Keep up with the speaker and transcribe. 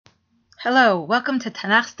Hello, welcome to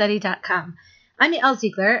TanachStudy.com. I'm Yael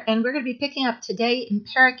Ziegler, and we're going to be picking up today in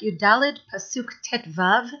Perek Yudalid, Pasuk Tet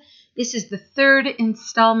Vav. This is the third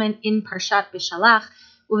installment in Parshat Beshalah.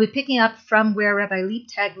 We'll be picking up from where Rabbi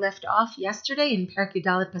Liebtag left off yesterday in Perek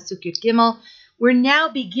Yudalid, Pasuk Yud Gimel. We're now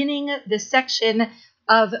beginning the section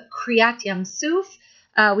of Kriyat Yam Suf.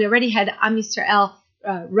 We already had Am Yisrael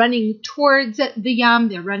running towards the Yam.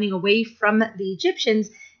 They're running away from the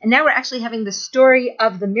Egyptians. And now we're actually having the story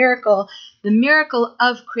of the miracle. The miracle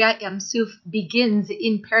of Kriyat Yam Suf begins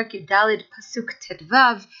in Perek Yudalid Pasuk Tet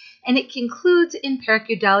Vav, and it concludes in Perek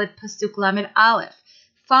Yudalid Pasuk Lamed Aleph.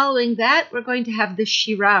 Following that, we're going to have the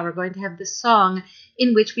Shirah. We're going to have the song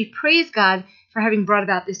in which we praise God for having brought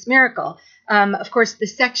about this miracle. Of course, the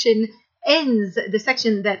section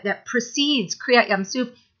that precedes Kriyat Yam Suf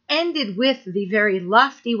ended with the very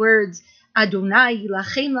lofty words, Adonai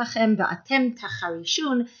yilachem lachem va'atem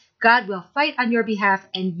tacharishun. God will fight on your behalf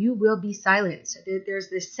and you will be silent. So there's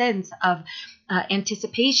this sense of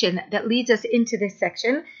anticipation that leads us into this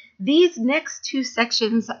section. These next two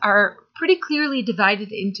sections are pretty clearly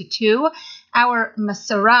divided into two. Our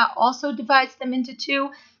Masorah also divides them into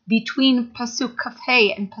two. Between Pasuk Kaf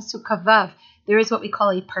Hey and Pasuk Vav, there is what we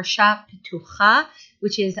call a Parsha Pitucha,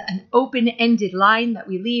 which is an open-ended line that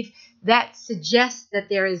we leave that suggests that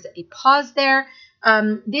there is a pause there.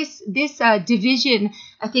 This division,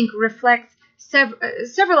 I think, reflects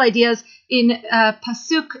several ideas. In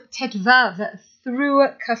Pasuk Tet Vav through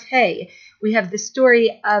Kaf Hey, we have the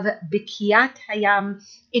story of Bikiyat Hayam.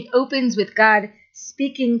 It opens with God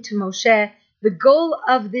speaking to Moshe. The goal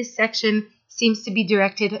of this section seems to be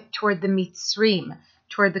directed toward the Mitzrim,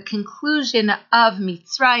 toward the conclusion of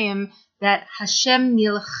Mitzrayim, that Hashem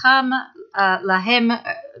nilcham lahem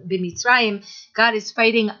b'Mitzrayim. God is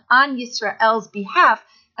fighting on Yisrael's behalf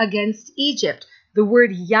against Egypt. The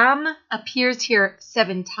word Yam appears here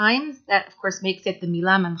 7 times. That, of course, makes it the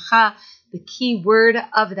Milah Mancha, the key word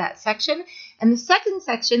of that section. And the second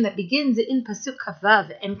section that begins in Pasuk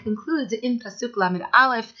Vav and concludes in Pasuk Lamed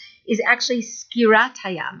Aleph is actually Skirat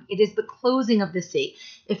Hayam. It is the closing of the sea.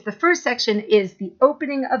 If the first section is the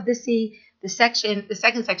opening of the sea, the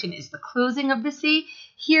second section is the closing of the sea.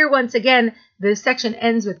 Here, once again, the section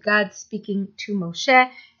ends with God speaking to Moshe,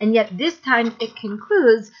 and yet this time it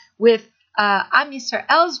concludes with Am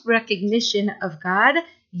Yisrael's recognition of God,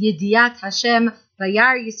 Yediat Hashem,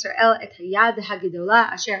 Vayar Yisrael et hayad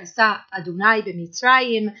hagedola asher asa Adonai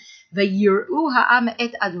b'Mitzrayim, Vayiru ha'am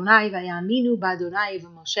et Adonai vayaminu ba'Adonai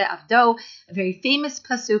v'Moshe avdo. A very famous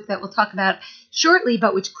pasuk that we'll talk about shortly,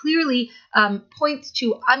 but which clearly points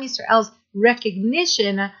to Am Yisrael's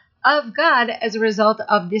recognition of God as a result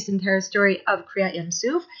of this entire story of Kriyat Yam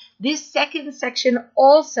Suf. This second section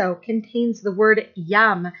also contains the word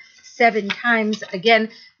Yam 7 times, again,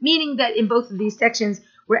 meaning that in both of these sections,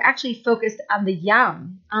 we're actually focused on the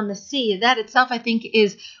Yam, on the sea. That itself, I think,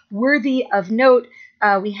 is worthy of note.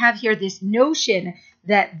 We have here this notion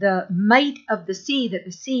that the might of the sea, that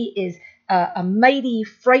the sea is a mighty,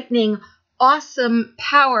 frightening, awesome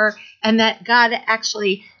power, and that God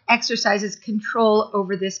actually exercises control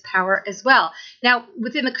over this power as well. Now,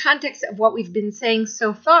 within the context of what we've been saying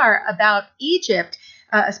so far about Egypt,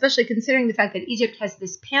 especially considering the fact that Egypt has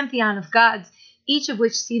this pantheon of gods, each of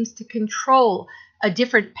which seems to control a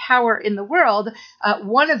different power in the world,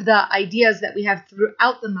 one of the ideas that we have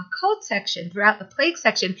throughout the Makot section, throughout the plague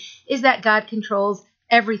section, is that God controls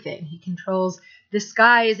everything. He controls the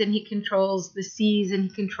skies, and he controls the seas, and he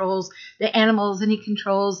controls the animals, and he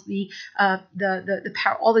controls the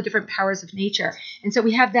power, all the different powers of nature. And so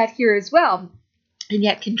we have that here as well. And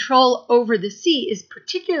yet control over the sea is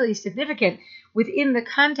particularly significant within the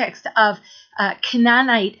context of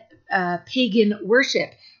Canaanite pagan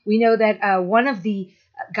worship. We know that one of the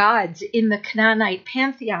gods in the Canaanite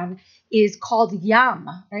pantheon is called Yam,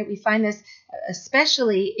 right? We find this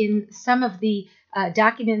especially in some of the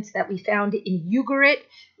documents that we found in Ugarit,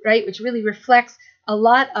 right, which really reflects a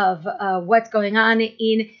lot of what's going on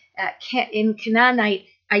in Canaanite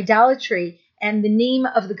idolatry. And the name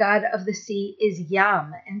of the god of the sea is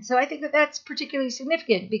Yam. And so I think that that's particularly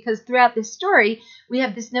significant because throughout this story, we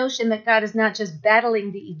have this notion that God is not just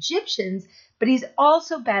battling the Egyptians, but he's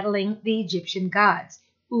also battling the Egyptian gods.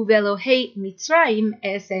 Uvelohei Mitzrayim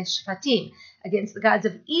eseh shvatim. Against the gods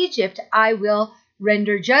of Egypt, I will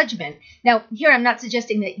render judgment. Now, here I'm not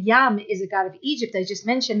suggesting that Yam is a god of Egypt. I just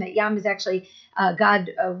mentioned that Yam is actually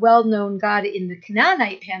a well-known god in the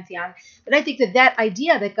Canaanite pantheon. But I think that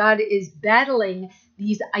idea that God is battling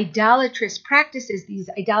these idolatrous practices, these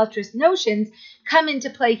idolatrous notions, come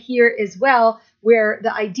into play here as well, where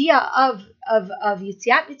the idea of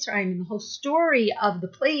Yetziat Mitzrayim and the whole story of the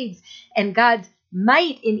plagues and God's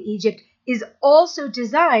might in Egypt is also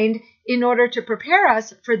designed in order to prepare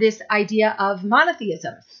us for this idea of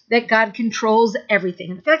monotheism, that God controls everything.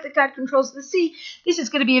 And the fact that God controls the sea, this is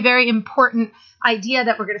going to be a very important idea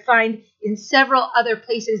that we're going to find in several other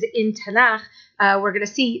places in Tanakh. We're going to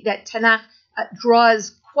see that Tanakh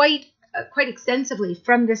draws quite extensively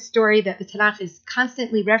from this story that the Tanakh is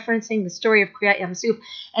constantly referencing, the story of Kriyat Yam Suf,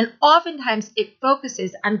 and oftentimes it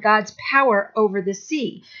focuses on God's power over the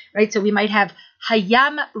sea, right? So we might have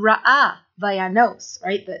Hayam Ra'ah Vayanos,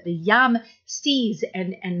 right? The Yam sees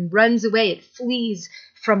and runs away, it flees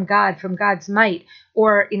from God, from God's might.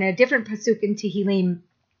 Or in a different pasuk in Tehillim,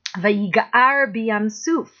 Vayigar B'Yam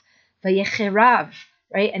Suf, Vayecherav,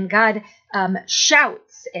 right? And God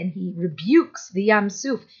shouts and he rebukes the Yam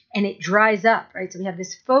Suf and it dries up, right? So we have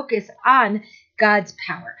this focus on God's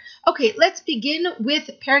power. Okay, let's begin with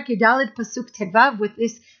Perek Yudalid Pasuk Tedvav with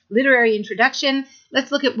this literary introduction.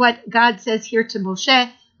 Let's look at what God says here to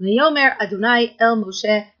Moshe. Leyomer Adonai El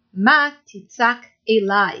Moshe Ma Titzak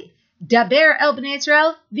Elai Daber El Bnei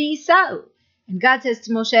Israel V'Yisau. And God says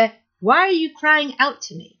to Moshe, why are you crying out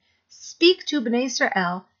to me? Speak to Bnei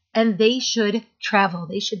Israel and they should travel.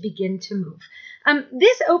 They should begin to move.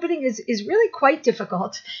 This opening is really quite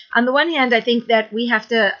difficult. On the one hand, I think that we have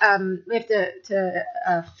to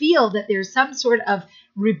feel that there's some sort of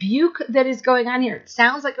rebuke that is going on here. It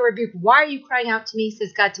sounds like a rebuke. Why are you crying out to me,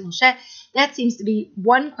 says God to Moshe. That seems to be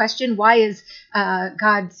one question. Why is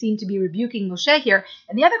God seem to be rebuking Moshe here?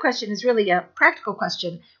 And the other question is really a practical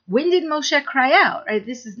question. When did Moshe cry out? Right?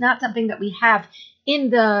 This is not something that we have in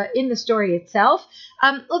the story itself.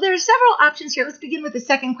 Well, there are several options here. Let's begin with the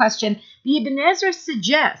second question. The Ibn Ezra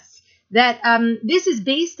suggests that this is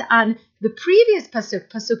based on the previous pasuk,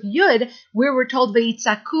 pasuk Yud, where we're told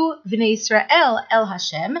Vayitzaku Bnei Israel El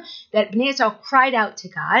Hashem, that Bnei Israel cried out to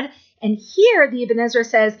God. And here the Ibn Ezra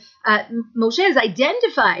says Moshe is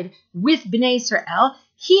identified with Bnei Israel.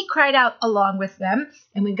 He cried out along with them.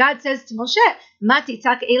 And when God says to Moshe,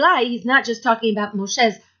 Matitzak Elai, he's not just talking about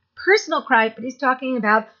Moshe's personal cry, but he's talking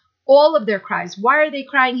about all of their cries. Why are they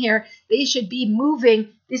crying here? They should be moving.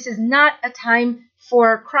 This is not a time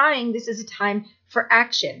for crying. This is a time for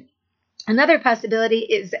action. Another possibility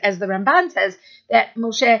is, as the Ramban says, that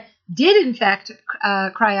Moshe did in fact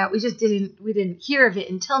cry out. We didn't hear of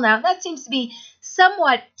it until now. That seems to be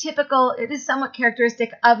somewhat typical. It is somewhat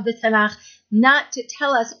characteristic of the Tanakh not to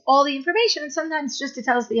tell us all the information, and sometimes just to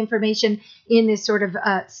tell us the information in this sort of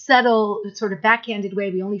subtle, sort of backhanded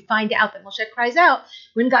way. We only find out that Moshe cries out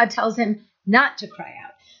when God tells him not to cry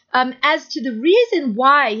out. As to the reason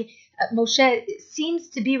why Moshe seems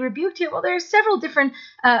to be rebuked here, well, there are several different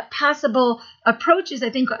possible approaches. I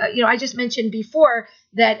think, I just mentioned before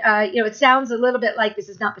that, it sounds a little bit like this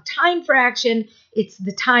is not the time for action. It's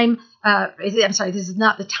the time, this is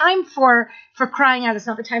not the time for crying out. It's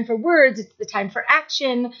not the time for words. It's the time for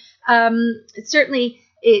action.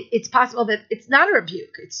 It's possible that it's not a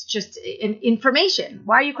rebuke. It's just an information.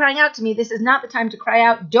 Why are you crying out to me? This is not the time to cry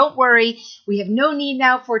out. Don't worry. We have no need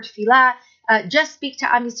now for tefillah. Just speak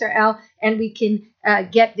to Am Yisrael, and we can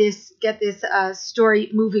get this story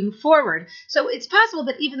moving forward. So it's possible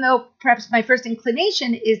that even though perhaps my first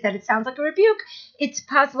inclination is that it sounds like a rebuke, it's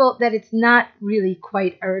possible that it's not really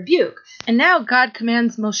quite a rebuke. And now God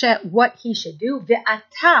commands Moshe what he should do.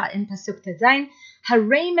 Ve'ata in pasuk tezayin,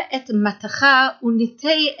 hareim et matacha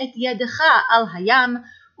unitei et yadecha al hayam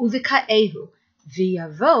uveka'ehu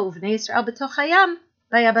v'yavo v'nei Yisrael b'toch hayam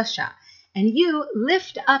v'yabasha. And you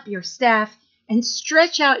lift up your staff and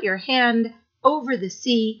stretch out your hand over the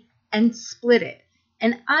sea and split it.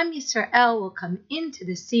 And Am Yisrael will come into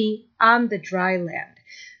the sea on the dry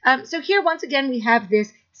land. So here, once again, we have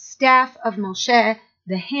this staff of Moshe,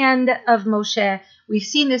 the hand of Moshe. We've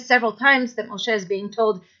seen this several times, that Moshe is being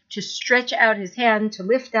told to stretch out his hand, to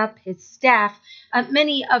lift up his staff.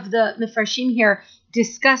 Many of the Mefarshim here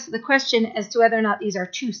discuss the question as to whether or not these are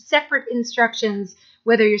two separate instructions,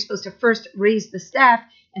 whether you're supposed to first raise the staff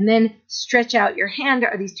and then stretch out your hand.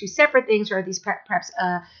 Are these two separate things, or are these perhaps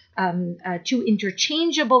two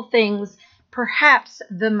interchangeable things? Perhaps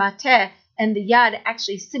the mateh and the yad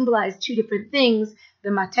actually symbolize two different things. The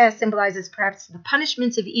mateh symbolizes perhaps the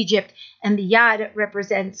punishments of Egypt, and the yad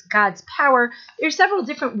represents God's power. There are several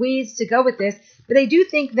different ways to go with this, but I do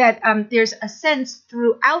think that there's a sense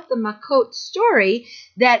throughout the Makot story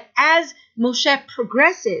that as Moshe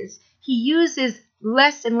progresses, he uses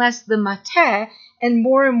less and less the mateh and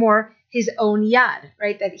more his own yad,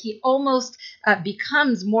 right? That he almost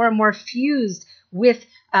becomes more and more fused with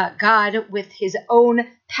God, with his own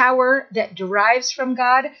power that derives from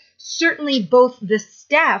God. Certainly both the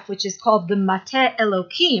staff, which is called the mateh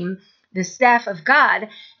Elokim, the staff of God,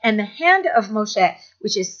 and the hand of Moshe,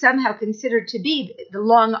 which is somehow considered to be the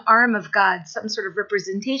long arm of God, some sort of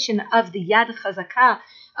representation of the Yad Chazakah,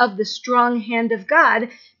 of the strong hand of God.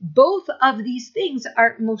 Both of these things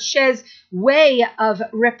are Moshe's way of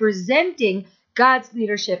representing God's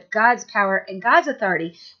leadership, God's power, and God's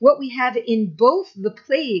authority. What we have in both the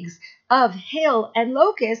plagues of hail and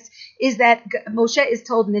locusts is that Moshe is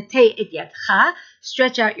told, Neteh et yadcha,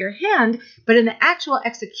 stretch out your hand, but in the actual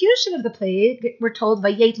execution of the plague, we're told,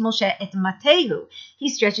 Vayet Moshe et matehu, he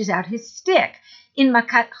stretches out his stick. In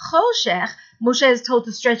Makat Choshech, Moshe is told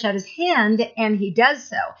to stretch out his hand, and he does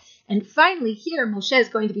so. And finally here, Moshe is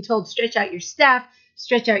going to be told, stretch out your staff,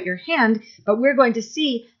 stretch out your hand, but we're going to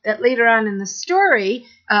see that later on in the story,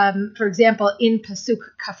 for example, in Pasuk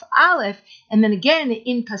Kaf Aleph, and then again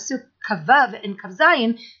in Pasuk Kavav and Kav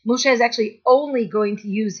Zayin, Moshe is actually only going to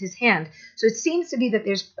use his hand. So it seems to be that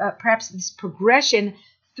there's perhaps this progression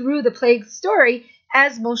through the plague story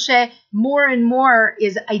as Moshe more and more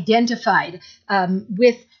is identified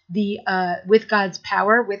with God's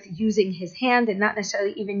power, with using his hand and not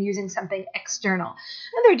necessarily even using something external.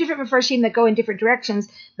 And there are different Mefarshim that go in different directions,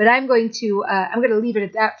 but I'm going to leave it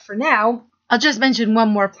at that for now. I'll just mention one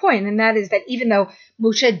more point, and that is that even though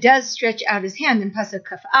Moshe does stretch out his hand in Pasuk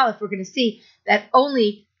Kaf Aleph, we're going to see that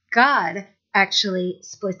only God actually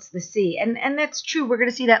splits the sea. And that's true. We're going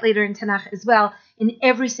to see that later in Tanakh as well, in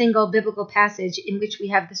every single biblical passage in which we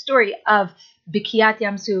have the story of Bikiyat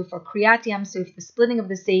Yamsuf or Kriyat Yamsuf, the splitting of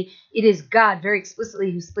the sea. It is God very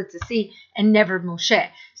explicitly who splits the sea and never Moshe.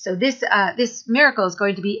 So this miracle is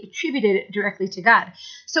going to be attributed directly to God.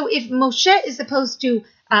 So if Moshe is supposed to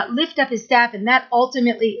lift up his staff, and that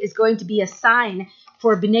ultimately is going to be a sign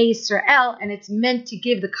for Bnei Yisrael, and it's meant to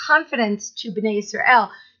give the confidence to Bnei Yisrael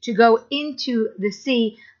to go into the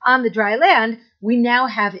sea on the dry land, we now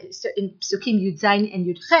have in Psukim Yud Zayin and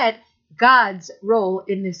Yud Chet God's role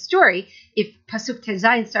in this story. If Pasuk Tet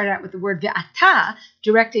Zayin started out with the word Ve'ata,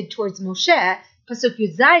 directed towards Moshe, Pasuk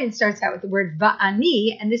Yud Zayin starts out with the word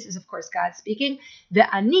Va'ani, and this is of course God speaking.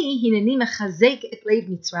 Ve'ani hineni mechazek et leiv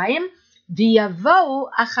Mitzrayim v'yavo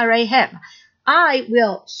achareihem. I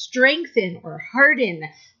will strengthen or harden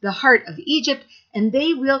the heart of Egypt, and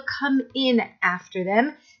they will come in after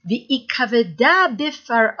them. V'ikaveda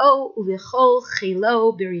b'Pharaoh u'v'chol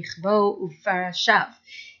chilo b'richbo u'farashav.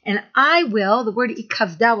 And I will, the word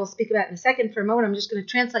ikavda we'll speak about in a second. For a moment, I'm just going to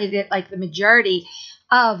translate it like the majority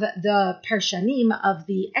of the Parshanim, of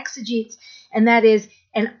the exegetes, and that is,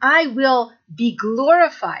 and I will be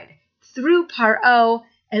glorified through Paro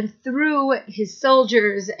and through his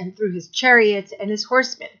soldiers and through his chariots and his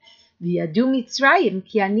horsemen. V'yadu Mitzrayim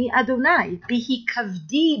ki ani Adonai bihi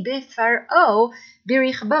kavdi b'Pharaoh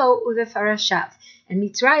b'richbo u'v'farashav. And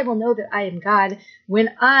Mitzrayim will know that I am God when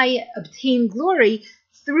I obtain glory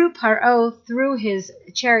through Paro, through his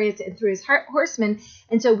chariots, and through his horsemen.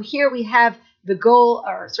 And so here we have the goal,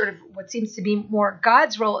 or sort of what seems to be more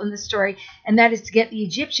God's role in the story, and that is to get the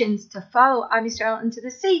Egyptians to follow Am Yisrael into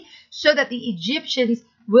the sea so that the Egyptians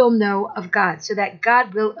will know of God, so that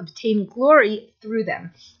God will obtain glory through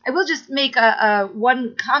them. I will just make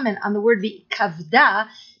one comment on the word v'ikavda,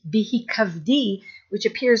 bihikavdi, which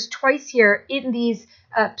appears twice here in these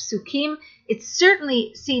psukim. It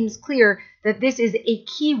certainly seems clear that this is a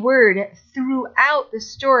key word throughout the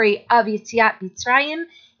story of Yetziat Mitzrayim.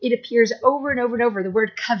 It appears over and over and over, the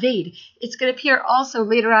word kaved. It's going to appear also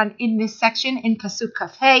later on in this section in Pasuk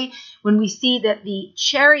Kaf Hey, when we see that the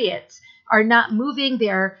chariots are not moving.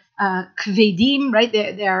 They're kvedim, right?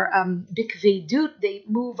 They're bikvedut. They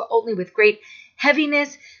move only with great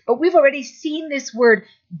heaviness. But we've already seen this word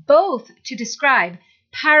both to describe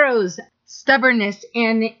Paro's stubbornness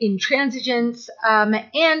and intransigence,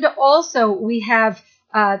 and also we have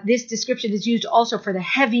this description is used also for the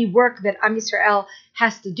heavy work that Am Yisrael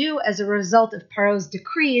has to do as a result of Paro's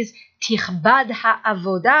decrees. Tichbad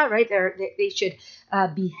ha'avoda, right? They should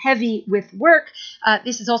be heavy with work.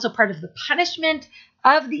 This is also part of the punishment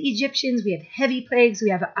of the Egyptians. We have heavy plagues. We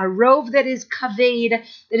have a rove that is kaved,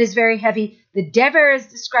 that is very heavy. The dever is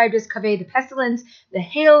described as kaved, the pestilence. The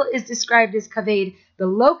hail is described as kaved. The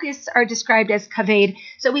locusts are described as kaved.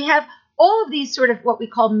 So we have all of these sort of what we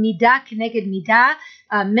call midah keneged midah,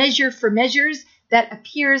 measure for measures, that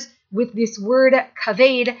appears with this word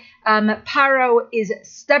kaved. Paro is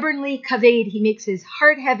stubbornly kaved. He makes his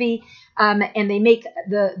heart heavy, and they make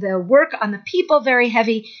the work on the people very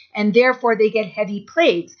heavy, and therefore they get heavy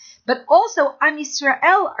plagues. But also Am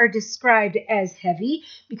Yisrael are described as heavy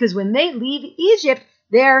because when they leave Egypt,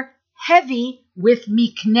 they're heavy with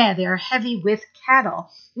mikneh. They're heavy with cattle.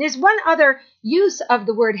 And there's one other use of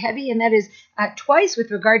the word heavy, and that is twice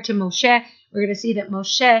with regard to Moshe. We're going to see that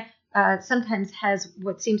Moshe sometimes has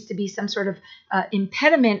what seems to be some sort of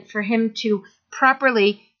impediment for him to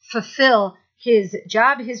properly fulfill his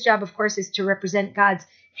job. His job, of course, is to represent God's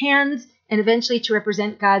hands and eventually to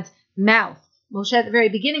represent God's mouth. Moshe at the very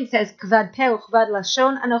beginning says, Kvad peh uchvad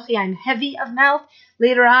lashon anochi, I'm heavy of mouth.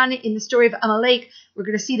 Later on in the story of Amalek, we're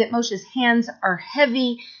going to see that Moshe's hands are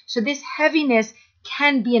heavy. So this heaviness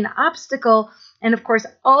can be an obstacle. And of course,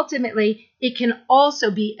 ultimately, it can also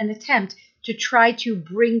be an attempt to try to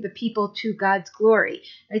bring the people to God's glory.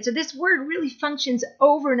 Right? So this word really functions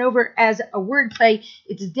over and over as a wordplay.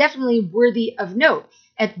 It's definitely worthy of note.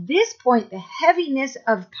 At this point, the heaviness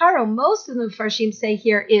of Paro, most of the Mefarshim say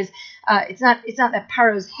here is, it's not that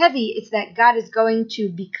Paro's heavy, it's that God is going to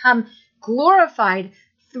become glorified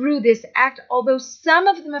through this act, although some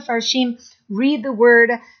of the Mefarshim read the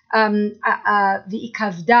word v'ikavda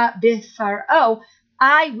b'Pharaoh,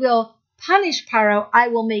 I will punish Paro, I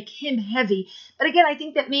will make him heavy. But again, I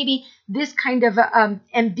think that maybe this kind of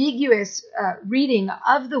ambiguous reading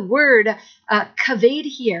of the word kaved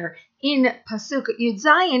here in Pasuk Yud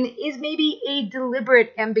Zayin is maybe a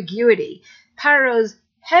deliberate ambiguity. Paro's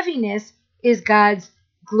heaviness is God's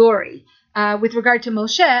glory. With regard to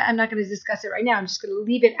Moshe, I'm not going to discuss it right now. I'm just going to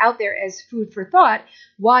leave it out there as food for thought,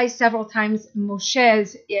 why several times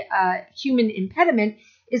Moshe's human impediment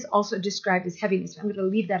is also described as heaviness. I'm going to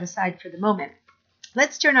leave that aside for the moment.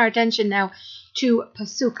 Let's turn our attention now to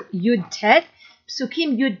Pasuk Yud Tet.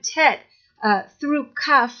 Psukim Yud Tet through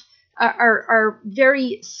Kaf are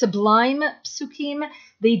very sublime psukim.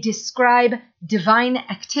 They describe divine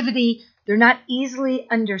activity. They're not easily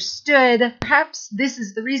understood. Perhaps this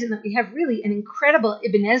is the reason that we have really an incredible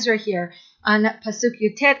Ibn Ezra here on Pasuk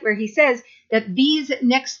Yud Tet, where he says that these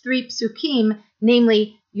next three psukim,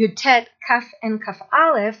 namely Yud Tet, Kaf, and Kaf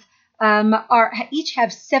Aleph, each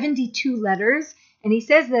have 72 letters. And he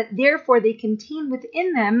says that therefore they contain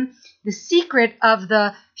within them the secret of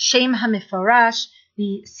the Shem HaMeforash,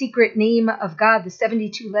 the secret name of God, the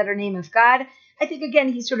 72-letter name of God. I think,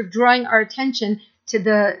 again, he's sort of drawing our attention to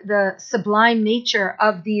the sublime nature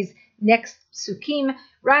of these next psukim.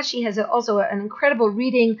 Rashi has also an incredible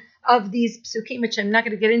reading of these psukim, which I'm not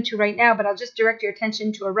going to get into right now, but I'll just direct your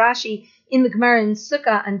attention to a Rashi in the Gemara in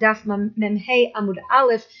Sukkah on Daf Memhei Amud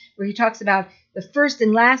Aleph, where he talks about the first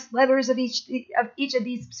and last letters of each of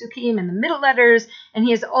these psukim and the middle letters, and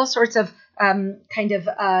he has all sorts of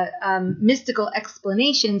mystical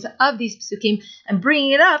explanations of these psukim. I'm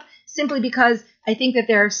bringing it up simply because I think that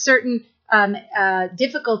there are certain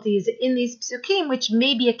difficulties in these psukim which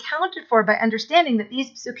may be accounted for by understanding that these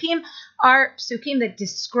psukim are psukim that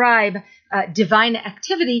describe divine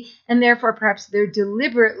activity, and therefore perhaps they're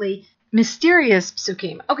deliberately mysterious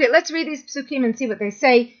psukim. Okay, let's read these psukim and see what they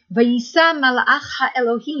say. Vayisa malach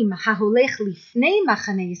ha'elohim ha'holech lifnei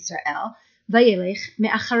machane Yisrael vayelech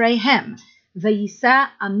me'achareihem. Vayisa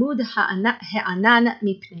amud ha'anan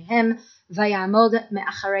mipnehem vayamod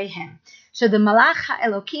me'achareihem. So the malach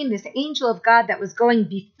ha'elokim, this angel of God that was going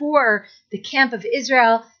before the camp of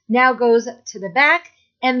Israel, now goes to the back,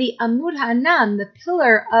 and the amud ha'anan, the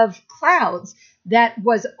pillar of clouds that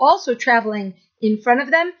was also traveling in front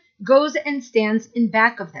of them, goes and stands in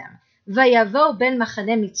back of them. Vayavo ben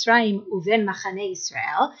machane Mitzrayim uven machane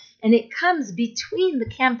Yisrael, and it comes between the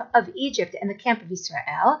camp of Egypt and the camp of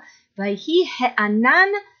Israel. Vayhi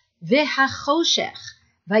he'anan ve'hachoshech,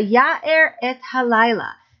 vayaer et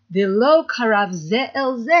halayla, ve'lo karav ze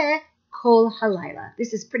el ze kol halayla.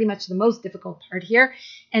 This is pretty much the most difficult part here.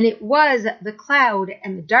 And it was the cloud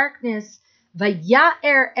and the darkness.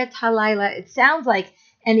 Vayaer et halayla. It sounds like,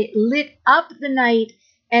 and it lit up the night.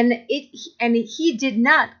 And he did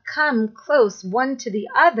not come close one to the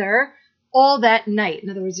other all that night. In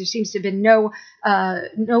other words, there seems to have been no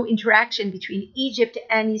interaction between Egypt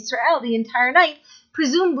and Israel the entire night,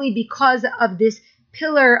 presumably because of this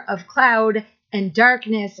pillar of cloud and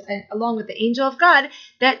darkness, along with the angel of God,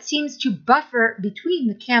 that seems to buffer between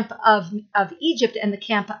the camp of Egypt and the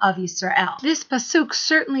camp of Israel. This pasuk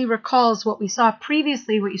certainly recalls what we saw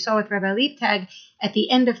previously, what you saw with Rabbi Liebtag at the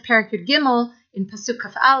end of Perek Yud Gimel, in Pasuk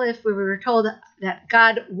Kaf Aleph, where we were told that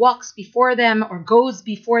God walks before them or goes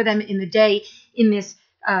before them in the day in this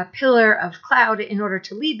pillar of cloud in order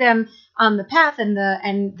to lead them on the path, and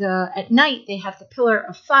at night they have the pillar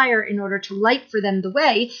of fire in order to light for them the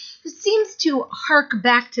way. It seems to hark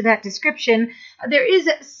back to that description. There is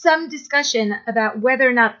some discussion about whether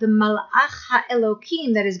or not the Malach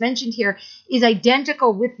HaElokim that is mentioned here is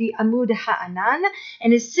identical with the Amud Ha'anan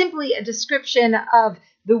and is simply a description of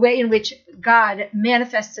the way in which God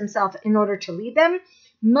manifests himself in order to lead them.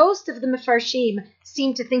 Most of the Mefarshim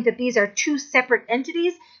seem to think that these are two separate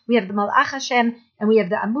entities. We have the Malach Hashem and we have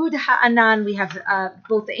the Amud Ha'anan. We have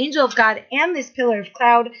both the angel of God and this pillar of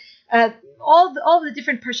cloud. All the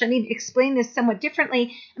different Parshanim explain this somewhat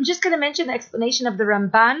differently. I'm just going to mention the explanation of the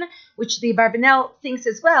Ramban, which the Barbanel thinks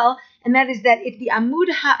as well, and that is that if the Amud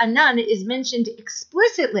Ha'anan is mentioned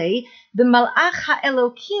explicitly, the Malach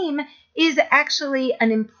Ha'elokim is actually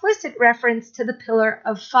an implicit reference to the pillar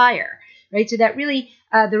of fire, right? So that really,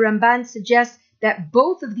 the Ramban suggests that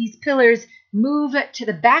both of these pillars move to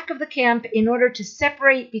the back of the camp in order to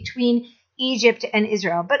separate between Egypt and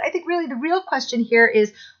Israel. But I think really the real question here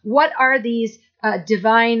is, what are these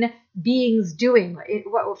divine beings doing?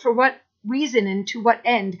 For what reason and to what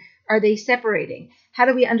end are they separating? How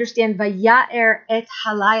do we understand Vayaer et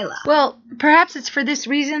Halayla? Well, perhaps it's for this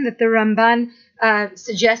reason that the Ramban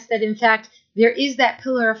suggests that in fact there is that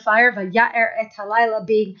pillar of fire, Vayaer et Halayla,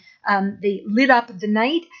 being they lit up the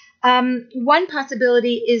night. One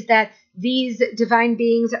possibility is that these divine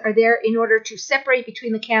beings are there in order to separate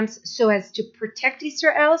between the camps so as to protect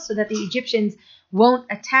Israel, so that the Egyptians won't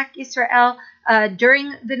attack Israel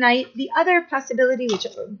during the night. The other possibility, which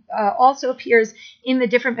also appears in the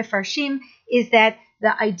different Mefarshim, is that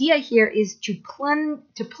the idea here is to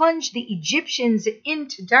plunge the Egyptians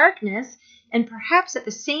into darkness, and perhaps at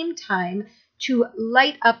the same time to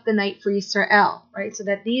light up the night for Israel, right? So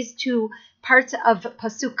that these two parts of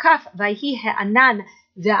Pasuk Kaf, Vayhi Ha'anan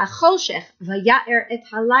Ve'achoshech Vayaer et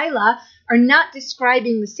Halayla, are not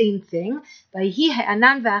describing the same thing. Vayhi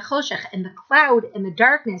Ha'anan Ve'achoshech, and the cloud and the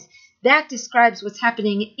darkness, that describes what's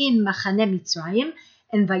happening in Machane Mitzrayim,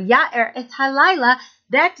 and Vayaer et Halayla,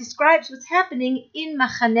 that describes what's happening in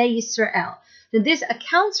Machane Yisrael. Now this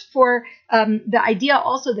accounts for the idea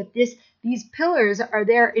also that these pillars are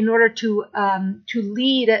there in order to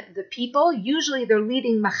lead the people. Usually they're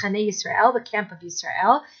leading Machane Yisrael, the camp of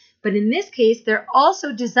Yisrael, but in this case they're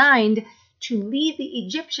also designed to lead the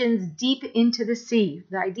Egyptians deep into the sea.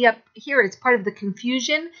 The idea here is part of the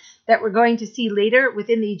confusion that we're going to see later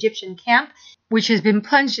within the Egyptian camp, which has been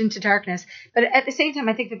plunged into darkness. But at the same time,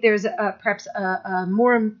 I think that there's perhaps a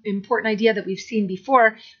more important idea that we've seen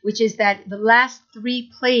before, which is that the last three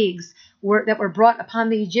plagues that were brought upon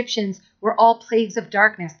the Egyptians were all plagues of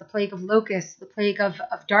darkness: the plague of locusts, the plague of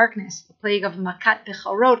darkness, the plague of Makat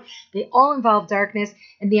Becharot. They all involve darkness,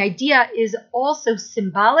 and the idea is also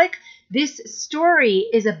symbolic. This story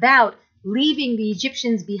is about leaving the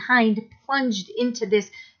Egyptians behind, plunged into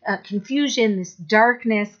this confusion, this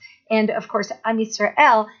darkness, and of course, Am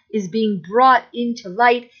Yisrael is being brought into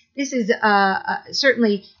light. This is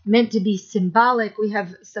certainly meant to be symbolic. We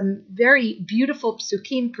have some very beautiful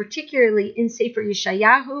psukim, particularly in Sefer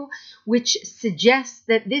Yeshayahu, which suggests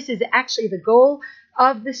that this is actually the goal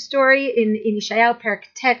of the story. In Yeshayahu Perek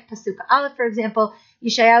Tet, Pasuk Aleph, for example,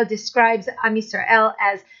 Yeshayahu describes Am Yisrael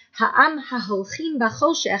as Ha'am ha'holchim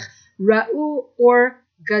b'choshech ra'u or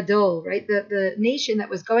gadol, right? The nation that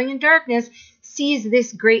was going in darkness sees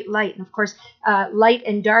this great light. And of course, light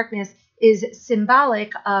and darkness is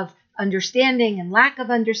symbolic of understanding and lack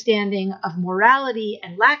of understanding, of morality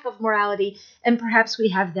and lack of morality, and perhaps we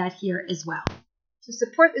have that here as well. To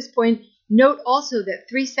support this point, note also that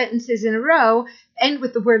three sentences in a row end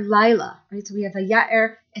with the word Laila, right? So we have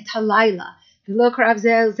Vayaer et Halayla, V'lo karav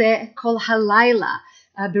zeh zeh kol halayla,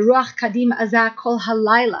 Beruach kadim azah kol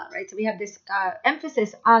halayla, right? So we have this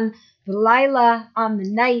emphasis on the Laila, on the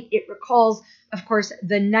night. It recalls, of course,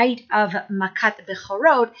 the night of Makat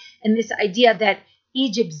Bechorot, and this idea that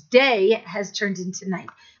Egypt's day has turned into night.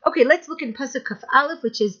 Okay, let's look in Pasuk Kaf Aleph,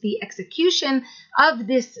 which is the execution of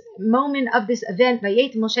this moment, of this event.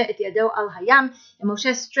 Vayet Moshe et yado al hayam, and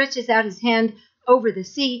Moshe stretches out his hand over the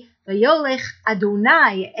sea. Vayolech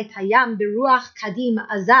Adonai et hayam beruach kadim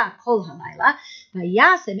azah kol halayla,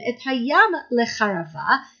 vayasem et hayam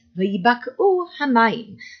lecharava, vayibak'u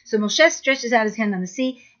hamayim. So Moshe stretches out his hand on the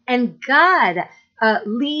sea, and God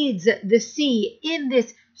leads the sea in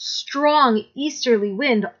this strong easterly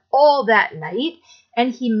wind all that night,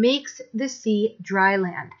 and he makes the sea dry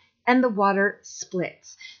land, and the water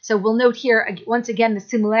splits. So we'll note here, once again, the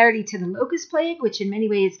similarity to the locust plague, which in many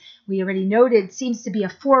ways we already noted seems to be a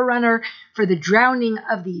forerunner for the drowning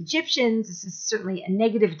of the Egyptians. This is certainly a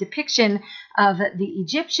negative depiction of the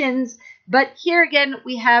Egyptians. But here again,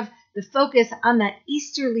 we have the focus on that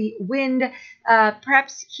easterly wind.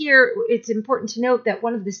 Perhaps here it's important to note that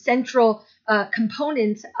one of the central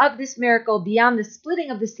components of this miracle, beyond the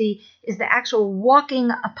splitting of the sea, is the actual walking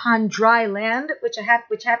upon dry land, which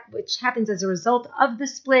happens as a result of the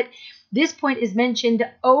split. This point is mentioned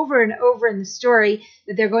over and over in the story,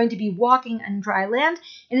 that they're going to be walking on dry land,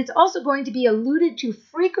 and it's also going to be alluded to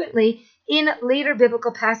frequently in later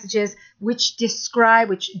biblical passages which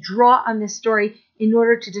draw on this story in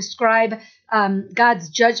order to describe God's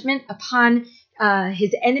judgment upon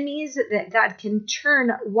his enemies, that God can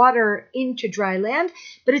turn water into dry land.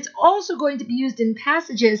 But it's also going to be used in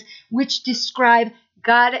passages which describe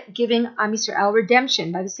God giving Am Yisrael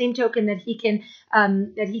redemption, by the same token that he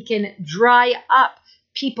can dry up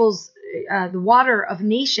people's the water of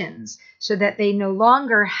nations, so that they no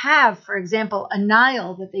longer have, for example, a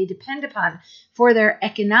Nile that they depend upon for their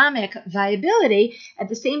economic viability. At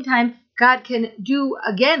the same time, God can do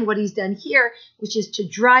again what he's done here, which is to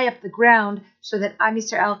dry up the ground so that Am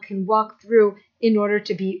Yisrael can walk through in order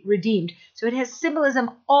to be redeemed. So it has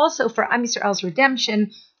symbolism also for Am Yisrael's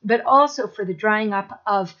redemption, but also for the drying up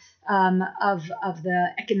of the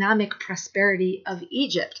economic prosperity of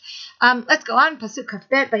Egypt. Let's go on. Pasuk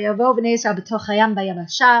Kafbet, Vayavo v'nei Yisrael b'toch hayam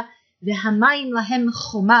v'yabasha v'hamayim lahem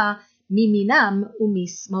choma miminam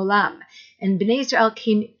umismolam. And Bnei Israel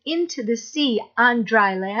came into the sea on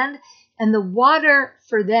dry land, and the water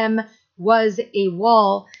for them was a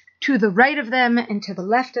wall to the right of them and to the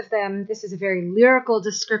left of them. This is a very lyrical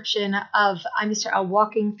description of Am Yisrael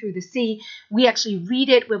walking through the sea. We actually read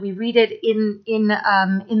it when we read it in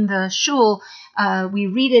the shul. We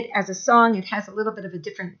read it as a song. It has a little bit of a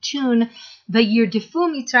different tune. Vayirdefu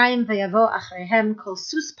Mitzrayim vayavo achreihem kol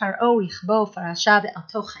sus paro richbo farasha ve'al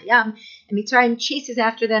toch hayam. And Mitzrayim chases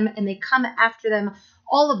after them, and they come after them,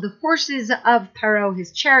 all of the horses of Paro,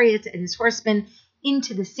 his chariots and his horsemen,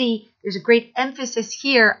 into the sea. There's a great emphasis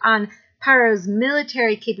here on Paro's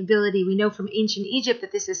military capability. We know from ancient Egypt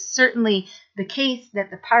that this is certainly the case,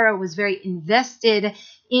 that the Paro was very invested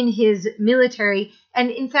in his military.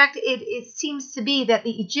 And in fact, it seems to be that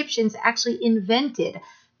the Egyptians actually invented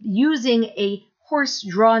using a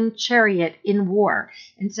horse-drawn chariot in war.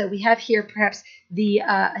 And so we have here perhaps the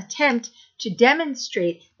attempt to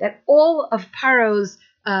demonstrate that all of Paro's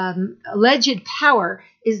alleged power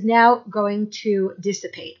is now going to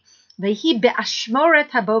dissipate. Vayhi be'ashmoret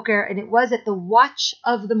haboker, and it was at the watch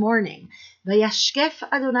of the morning. Vayashkef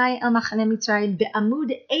Adonai el machane Mitzrayim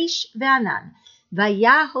be'amud eish ve'anan.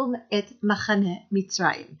 Vayahom et machane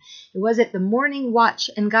Mitzrayim. It was at the morning watch,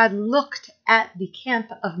 and God looked at the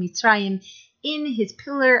camp of Mitzrayim in his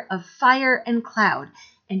pillar of fire and cloud,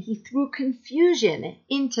 and he threw confusion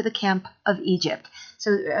into the camp of Egypt.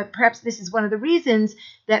 So perhaps this is one of the reasons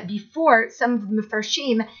that before some of the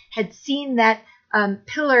Mefarshim had seen that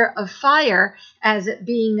pillar of fire as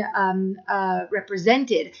being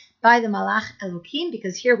represented by the Malach Elohim,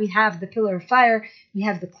 because here we have the pillar of fire, we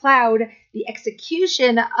have the cloud. The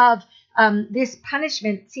execution of this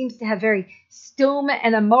punishment seems to have very Sdom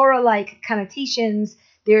and Amorah-like connotations.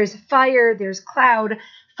 There's fire, there's cloud.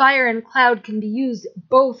 Fire and cloud can be used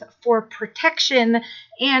both for protection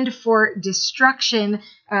and for destruction.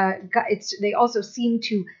 They also seem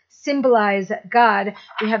to symbolize God.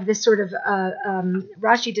 We have this sort of,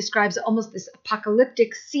 Rashi describes almost this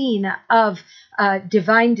apocalyptic scene of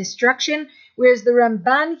divine destruction, whereas the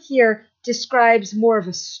Ramban here describes more of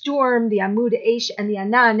a storm. The Amud Eish and the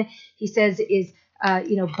Anan, he says, is,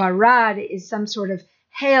 Barad is some sort of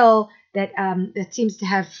hail that seems to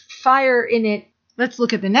have fire in it. Let's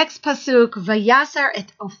look at the next pasuk. Vayasar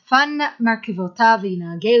et ofan markivotav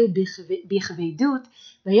v'yinageu bichvedut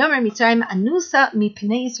v'yomer Mitzrayim anusa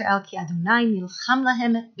mipnei Yisrael ki Adonai nilcham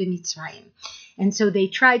lahem b'Mitzrayim. And so they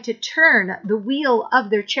tried to turn the wheel of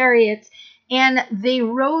their chariots, and they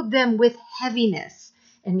rode them with heaviness.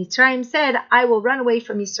 And Mitzrayim said, I will run away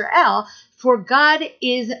from Yisrael, for God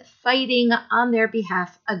is fighting on their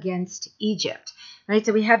behalf against Egypt. Right?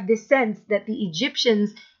 So we have this sense that the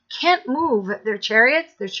Egyptians can't move their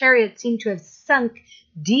chariots. Their chariots seem to have sunk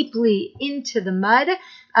deeply into the mud.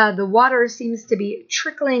 The water seems to be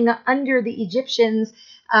trickling under the Egyptians'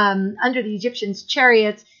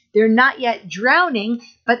 chariots. They're not yet drowning,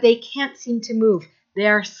 but they can't seem to move. They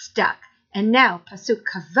are stuck. And now, Pasuk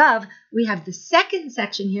Kavav, we have the second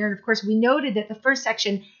section here. And of course, we noted that the first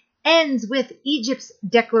section ends with Egypt's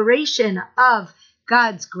declaration of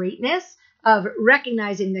God's greatness, of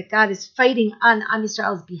recognizing that God is fighting on Am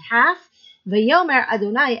Yisrael's behalf. Vayomer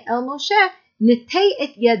Adonai el Moshe, Nitei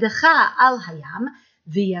et yadecha al hayam,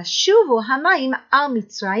 v'yashuvu hamayim al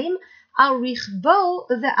Mitzrayim, al richbo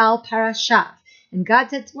ve'al parashav. And God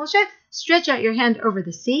said to Moshe, stretch out your hand over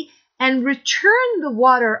the sea, and return the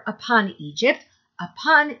water upon Egypt,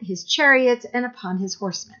 upon his chariots, and upon his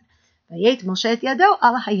horsemen. Vayet Moshe et yado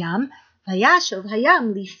al hayam, vayashov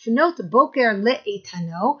hayam lifnot boker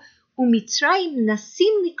le'etano, u'Mitzrayim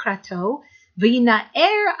nasim likrato,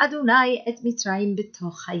 v'yinaer Adonai et Mitzrayim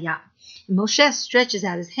b'toch hayam. Moshe stretches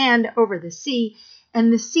out his hand over the sea,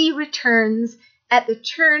 and the sea returns, at the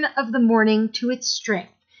turn of the morning to its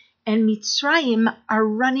strength, and Mitzrayim are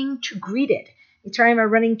running to greet it. Mitzrayim are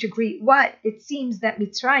running to greet what? It seems that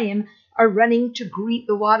Mitzrayim are running to greet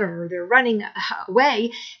the water, or they're running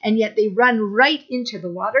away, and yet they run right into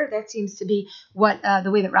the water. That seems to be what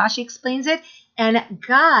the way that Rashi explains it. And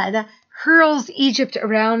God hurls Egypt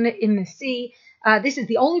around in the sea. This is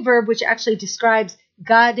the only verb which actually describes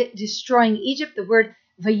God destroying Egypt, the word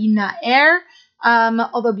vayinaer.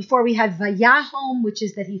 Although before we had vayahom, which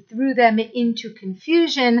is that he threw them into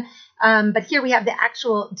confusion. But here we have the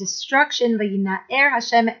actual destruction. Vayinaer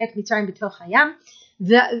Hashem et Mitzrayim b'toch hayam.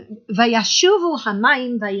 Vayashuvu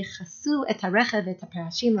hamayim vayichasu et harechev et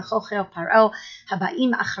haparashim lechol chel paro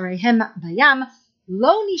habaim achareihem bayam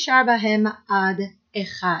lo nishar bahem ad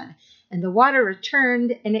echad. And the water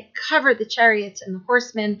returned, and it covered the chariots and the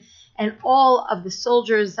horsemen and all of the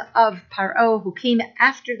soldiers of Paro who came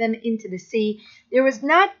after them into the sea. There was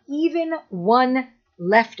not even one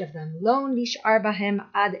left of them. Lo nishar bahem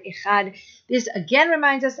ad echad. This again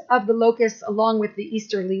reminds us of the locusts along with the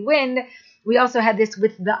easterly wind. We also had this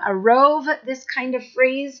with the arov, this kind of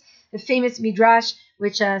phrase, the famous midrash,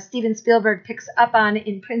 which Steven Spielberg picks up on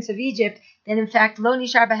in Prince of Egypt, that in fact, lo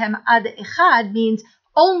nishar bahem ad echad means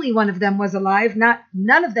only one of them was alive, not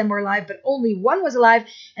none of them were alive, but only one was alive.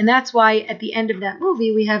 And that's why at the end of that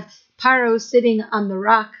movie, we have Paro sitting on the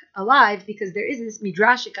rock alive, because there is this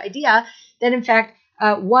midrashic idea that in fact,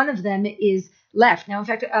 one of them is left. Now, in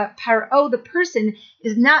fact, Paro, the person,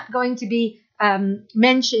 is not going to be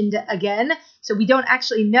mentioned again. So we don't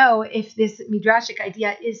actually know if this midrashic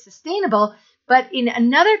idea is sustainable. But in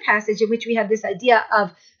another passage in which we have this idea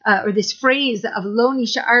of, or this phrase of lo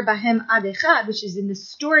nishar bahem ad echad, which is in the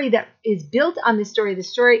story that is built on this story, the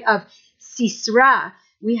story of Sisra,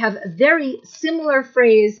 we have a very similar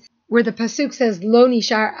phrase where the pasuk says lo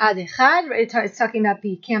nishar ad echad, right? It's talking about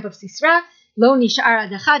the camp of Sisra, lo nishar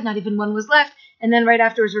ad echad, not even one was left. And then right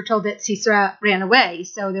afterwards, we're told that Sisra ran away.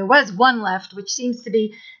 So there was one left, which seems to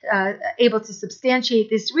be able to substantiate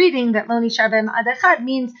this reading that lo nishar bahem ad echad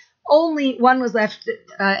means only one was left,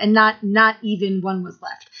 and not even one was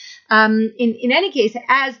left. In any case,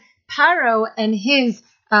 as Paro and his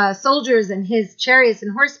soldiers and his chariots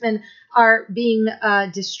and horsemen are being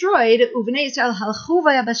destroyed, Uvnei Yisrael halchu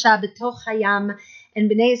vayabasha b'toch hayam, and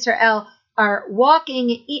Bnei Yisrael are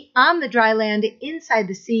walking on the dry land inside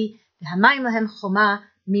the sea. V'hamayim lahem choma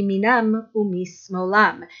miminam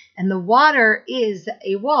umismolam, and the water is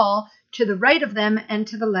a wall to the right of them and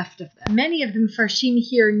to the left of them. Many of the Mefarshim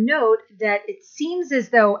here note that it seems as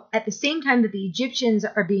though at the same time that the Egyptians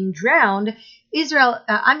are being drowned, Am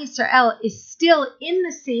Yisrael is still in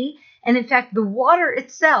the sea, and in fact the water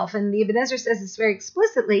itself, and the Ibn Ezra says this very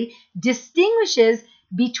explicitly, distinguishes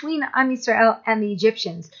between Am Yisrael and the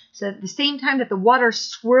Egyptians. So at the same time that the water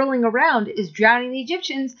swirling around is drowning the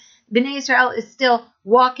Egyptians, Bnei Yisrael is still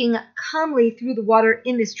walking calmly through the water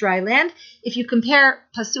in this dry land. If you compare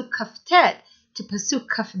Pasuk Kaftet to Pasuk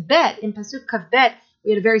Kafbet, in Pasuk Kafbet,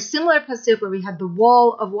 we had a very similar Pasuk where we had the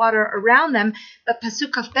wall of water around them, but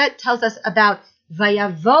Pasuk Kafbet tells us about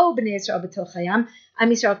Vayavo Bnei Yisrael b'toch hayam, Am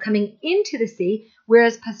Yisrael coming into the sea,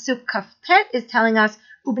 whereas Pasuk Kaftet is telling us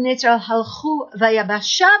Ubnei Yisrael halchu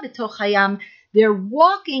vayabasha b'toch hayam, they're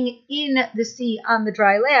walking in the sea on the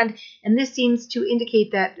dry land, and this seems to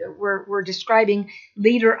indicate that we're describing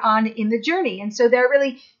later on in the journey. And so there are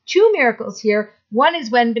really two miracles here. One is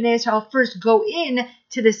when Bnei Israel first go in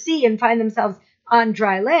to the sea and find themselves on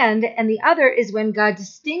dry land, and the other is when God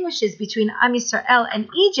distinguishes between Am Yisrael and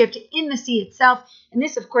Egypt in the sea itself. And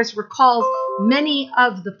this, of course, recalls many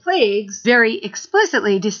of the plagues very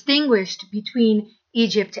explicitly distinguished between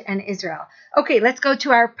Egypt and Israel. Okay, let's go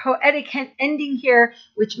to our poetic ending here,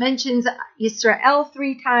 which mentions Yisrael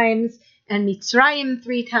 3 times and Mitzrayim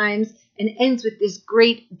 3 times, and ends with this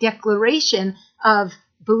great declaration of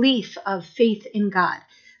belief, of faith in God.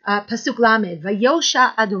 Pasuk Lamed,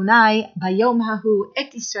 Vayosha Adonai Bayom Hahu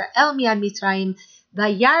et Yisrael miad Mitzrayim,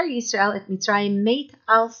 Vayar Yisrael et Mitzrayim meit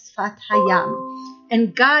al Sfat Hayam.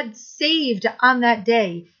 And God saved on that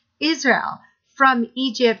day Israel from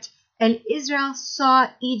Egypt, and Israel saw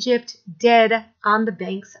Egypt dead on the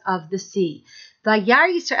banks of the sea. Vayar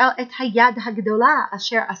Yisrael et hayad hagdola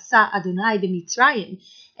asher asa Adonai b'Mitzrayim.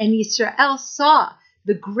 And Yisrael saw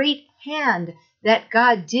the great hand that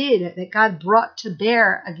God did, that God brought to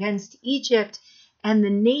bear against Egypt. And the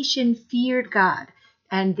nation feared God,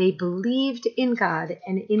 and they believed in God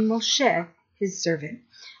and in Moshe, his servant.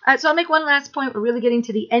 So I'll make one last point. We're really getting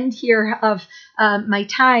to the end here of my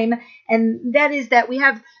time, and that is that we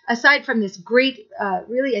have, aside from this great,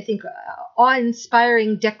 really, I think,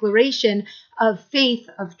 awe-inspiring declaration of faith,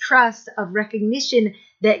 of trust, of recognition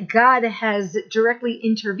that God has directly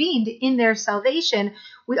intervened in their salvation,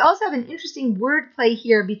 we also have an interesting wordplay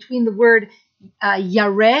here between the word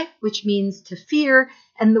yareh, which means to fear,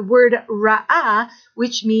 and the word ra'ah,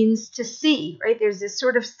 which means to see, right? There's this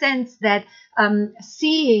sort of sense that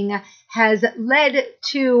seeing has led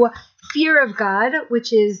to fear of God,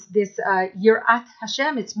 which is this yirat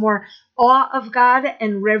Hashem. It's more awe of God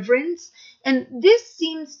and reverence. And this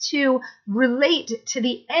seems to relate to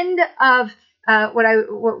the end of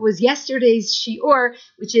what was yesterday's shiur,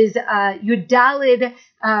 which is Yudalid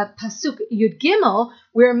Pasuk Yud Gimel,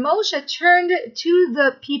 where Moshe turned to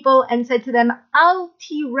the people and said to them, Al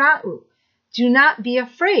tira'u, do not be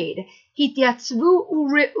afraid. Hityatzvu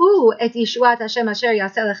ure'u et yeshuat Hashem asher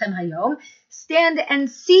yaseh lechem hayom. Stand and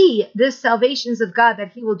see the salvations of God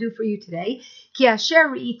that He will do for you today. Ki asher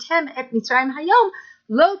ri'item et Mitzrayim hayom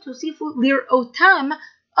lo tusifu lir'otam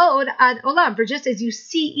od ad olam. For just as you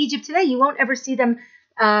see Egypt today, you won't ever see them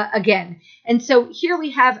again. And so here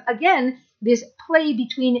we have again this play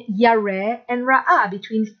between yareh and ra'ah,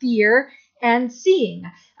 between fear and seeing.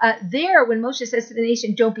 There, when Moshe says to the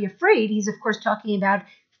nation, don't be afraid, he's of course talking about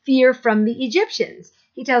fear from the Egyptians.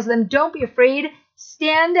 He tells them, don't be afraid,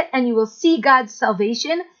 stand and you will see God's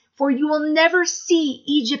salvation, for you will never see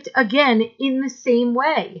Egypt again in the same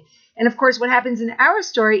way. And of course, what happens in our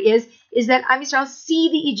story is that Am Yisrael see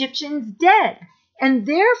the Egyptians dead, and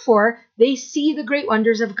therefore they see the great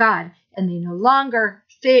wonders of God, and they no longer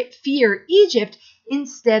fear Egypt.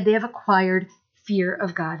 Instead, they have acquired fear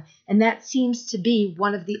of God. And that seems to be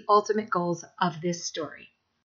one of the ultimate goals of this story.